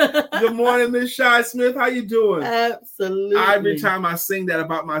 Good morning, Miss Shy Smith. How you doing? Absolutely. Every time I sing that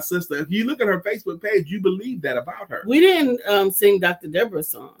about my sister, if you look at her Facebook page, you believe that about her. We didn't sing Dr. Deborah's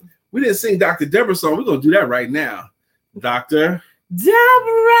song. We didn't sing Dr. Deborah's song. We're going to do that right now. Dr.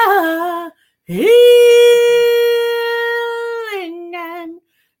 Deborah, healing and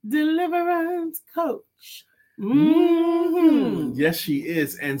deliverance coach. Mm-hmm. Yes, she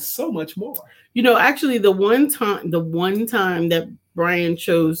is, and so much more. You know, actually, the one time that Brian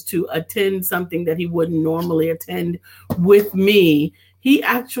chose to attend something that he wouldn't normally attend with me, he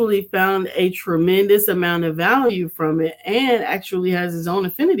actually found a tremendous amount of value from it and actually has his own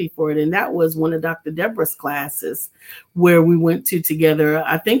affinity for it. And that was one of Dr. Deborah's classes where we went to together.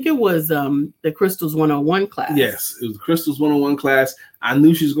 I think it was the Crystals 101 class. Yes, it was the Crystals 101 class. I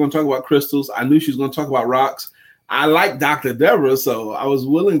knew she was going to talk about crystals. I knew she was going to talk about rocks. I like Dr. Deborah, so I was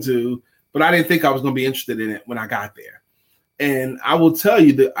willing to, but I didn't think I was going to be interested in it when I got there. And I will tell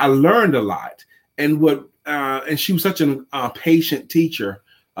you that I learned a lot. And she was such a patient teacher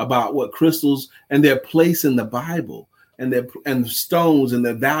about what crystals and their place in the Bible and the stones and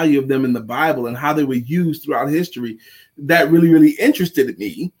the value of them in the Bible and how they were used throughout history. That really, really interested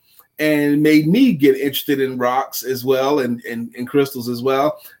me and made me get interested in rocks as well and crystals as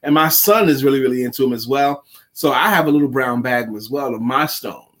well. And my son is really, really into them as well. So I have a little brown bag as well of my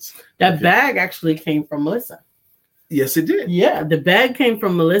stones. That bag actually came from Melissa. Yes, it did. Yeah, the bag came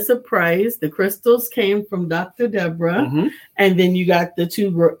from Melissa Price. The crystals came from Dr. Deborah. Mm-hmm. And then you got the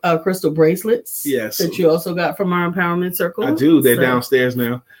two crystal bracelets. Yes. That you also got from our empowerment circle. I do. They're downstairs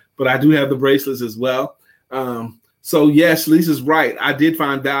now. But I do have the bracelets as well. So, yes, Lisa's right. I did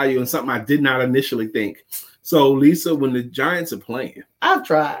find value in something I did not initially think. So, Lisa, when the Giants are playing. I've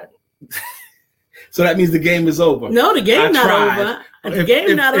tried. So that means the game is over. No, the game's not over. The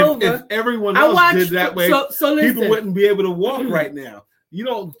game's not over. If everyone else did that way, so people wouldn't be able to walk right now. You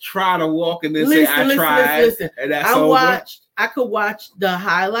don't try to walk and then say, I tried. Listen. And that's over. I could watch the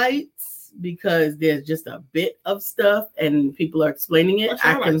highlights because there's just a bit of stuff and people are explaining it.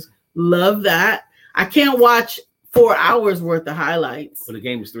 I can love that. I can't watch 4 hours worth of highlights. But the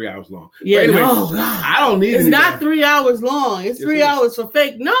game is 3 hours long. Yeah, anyway, God. I don't need it. It's not 3 hours long. It's 3 hours for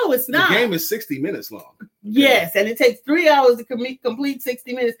fake. No, it's not. The game is 60 minutes long. Yes, and it takes 3 hours to complete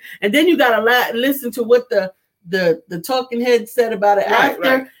 60 minutes. And then you got to listen to what the talking head said about it after.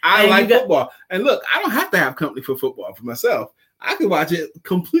 Right. I like football. And look, I don't have to have company for football for myself. I can watch it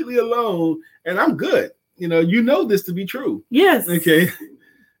completely alone and I'm good. You know this to be true. Yes. Okay.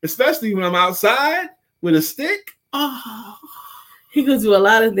 Especially when I'm outside with a stick. Oh, he could do a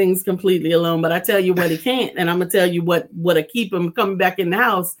lot of things completely alone, but I tell you what he can't, and I'm gonna tell you what'll keep him coming back in the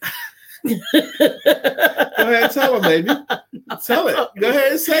house. Go ahead, tell him, baby. Tell it. Go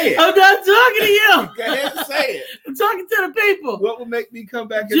ahead and say it. I'm not talking to you. Go ahead and say it. I'm talking to the people. What will make me come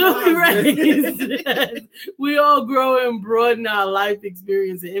back in Julie Ray says, we all grow and broaden our life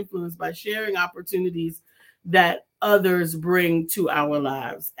experience and influence by sharing opportunities that others bring to our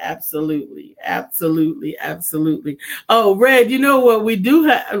lives. Absolutely. Oh, Red, you know what we do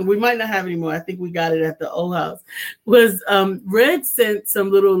have? We might not have anymore. I think we got it at the old house. Was Red sent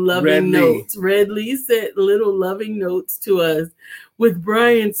some little loving notes. Red Lee sent little loving notes to us with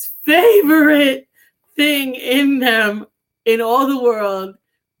Brian's favorite thing in them in all the world.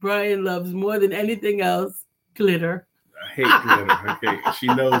 Brian loves more than anything else, glitter. I hate glitter. Okay, she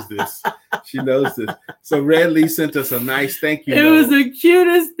knows this. So Red Lee sent us a nice thank you. It was the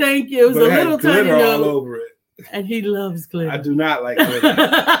cutest thank you. It was a little tiny note all over it. And he loves glitter. I do not like glitter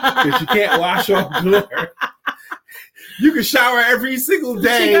because you can't wash off glitter. You can shower every single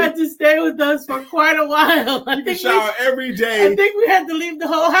day. She got to stay with us for quite a while. You can shower every day. I think we had to leave the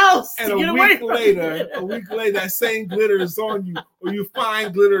whole house. And a week later, that same glitter is on you, or you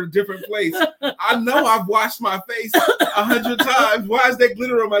find glitter in a different place. I know I've washed my face 100 times. Why is there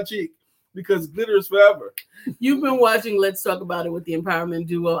glitter on my cheek? Because glitter is forever. You've been watching Let's Talk About It with the Empowerment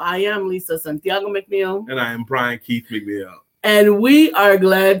Duo. I am Lisa Santiago McNeil. And I am Brian Keith McNeil. And we are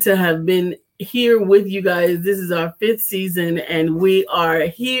glad to have been here with you guys. This is our 5th season, and we are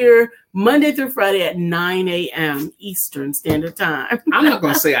here Monday through Friday at 9 a.m. Eastern Standard Time. I'm not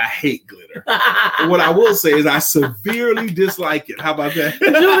going to say I hate glitter. What I will say is I severely dislike it. How about that?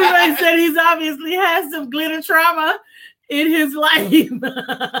 Julie Ray said he's obviously had some glitter trauma in his life.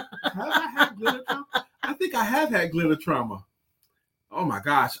 Have I had glitter trauma? I think I have had glitter trauma. Oh my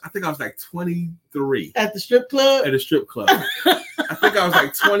gosh. I think I was like 23. At the strip club? At a strip club. I think I was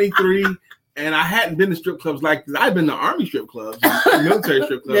like 23. And I hadn't been to strip clubs like this. I've been to Army strip clubs, military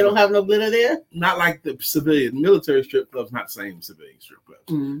strip clubs. They don't have no glitter there? Not like the civilian. Military strip clubs, not the same civilian strip clubs.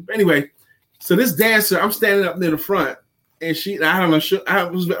 Mm-hmm. But anyway, so this dancer, I'm standing up near the front, and I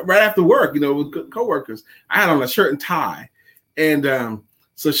was right after work, with coworkers. I had on a shirt and tie. And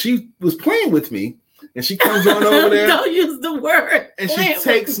so she was playing with me, and she comes on over there. Don't use the word. And she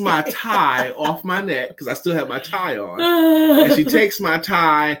takes my tie off my neck, because I still have my tie on. And she takes my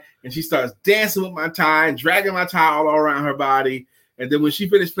tie, and she starts dancing with my tie and dragging my tie all around her body. And then when she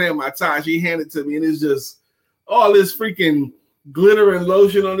finished playing my tie, she handed it to me, and it's just all this freaking glitter and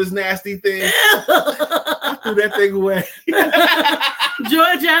lotion on this nasty thing. I threw that thing away.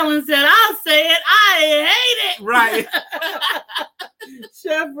 George Allen said, I'll say it. I hate it. Right.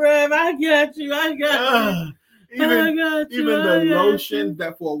 Chef Rev, I got you. Even the lotion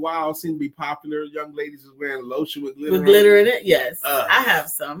that for a while seemed to be popular. Young ladies is wearing lotion with glitter. With glitter in it, yes. I have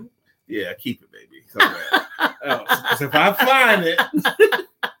some. Yeah, keep it, baby. Because if I find it,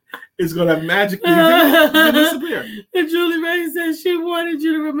 it's going to magically disappear. And Julie Ray says she wanted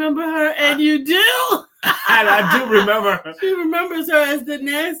you to remember her, and you do. And I do remember her. She remembers her as the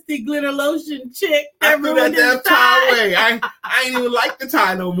nasty glitter lotion chick. I threw that damn tie away. I ain't even like the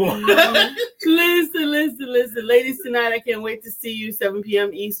tie no more. Listen. Ladies, tonight I can't wait to see you 7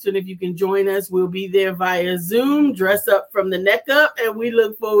 p.m. Eastern. If you can join us, we'll be there via Zoom. Dress up from the neck up, and we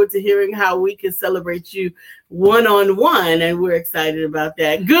look forward to hearing how we can celebrate you one-on-one, and we're excited about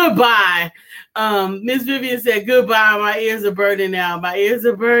that. Goodbye. Miss Vivian said goodbye. My ears are burning now.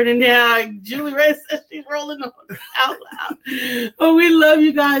 Julie Ray says she's rolling on out loud. Oh, we love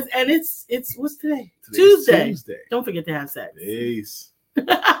you guys. And it's what's today? Tuesday. Don't forget to have sex. Peace.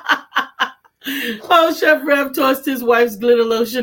 Oh, Chef Rev tossed his wife's glitter lotion